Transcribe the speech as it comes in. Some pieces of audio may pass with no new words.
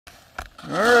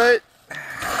Alright.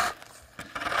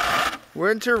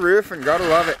 Winter roofing, gotta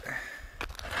love it.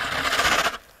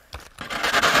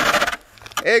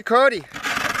 Hey Cody,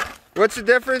 what's the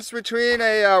difference between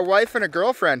a wife and a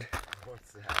girlfriend?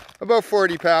 What's that? About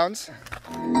 40 pounds.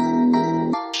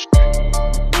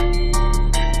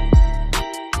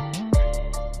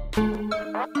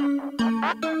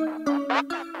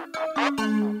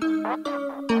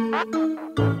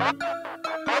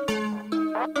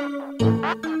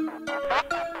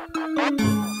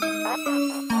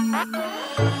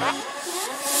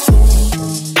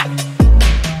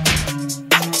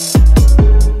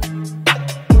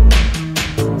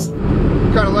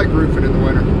 Kind of like roofing in the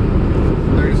winter. I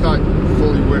mean, it's not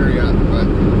fully winter yet, but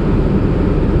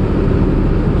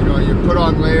you know, you put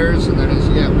on layers, and then as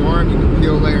you get warm, you can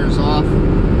peel layers off.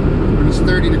 When it's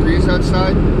 30 degrees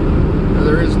outside,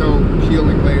 there is no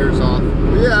peeling layers off.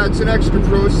 But yeah, it's an extra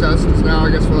process, because now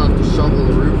I guess we'll have to shovel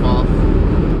the roof off.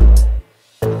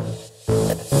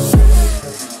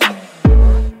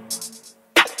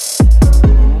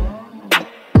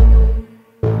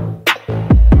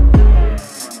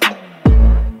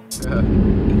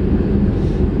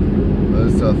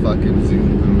 That's a fucking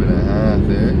zoom and a half,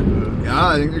 eh? Yeah,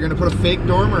 I think they're gonna put a fake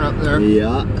dormer up there.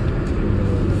 Yeah.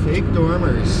 Fake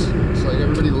dormers. It's like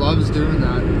everybody loves doing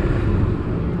that.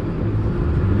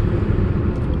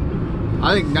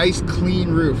 I think nice clean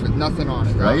roof with nothing on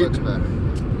it. Right? That looks better.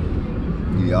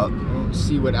 Yep. I don't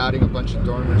see what adding a bunch of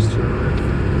dormers to a roof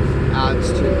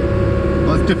adds to.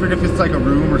 Well, it's different if it's like a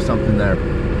room or something there.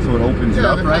 So it opens it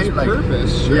Yeah, up, if it right? has Like,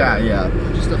 purpose, sure. yeah, yeah.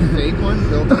 Just a fake one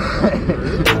built on top of the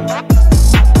roof.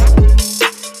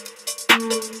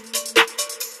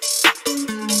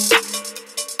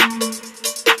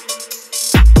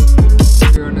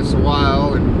 Doing this a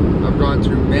while, and I've gone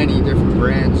through many different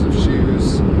brands of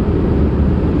shoes.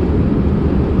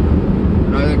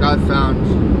 And I think I've found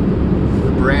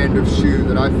the brand of shoe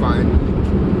that I find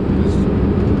is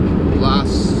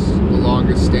lasts the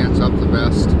longest, stands up the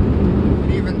best.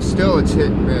 And even still, it's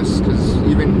hit and miss, because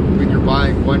even when you're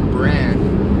buying one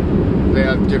brand, they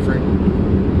have different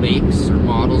makes or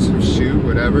models of shoe,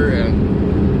 whatever, and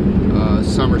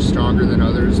some are stronger than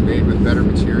others, made with better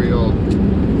material.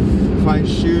 Find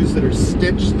shoes that are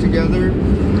stitched together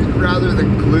rather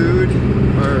than glued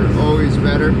are always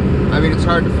better. I mean, it's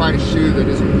hard to find a shoe that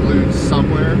isn't glued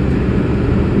somewhere,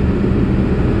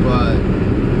 but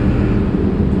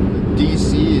the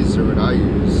DCs are what I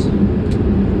use.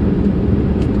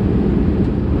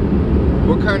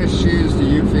 What kind of shoes do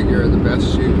you figure are the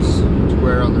best shoes to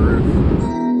wear on the roof?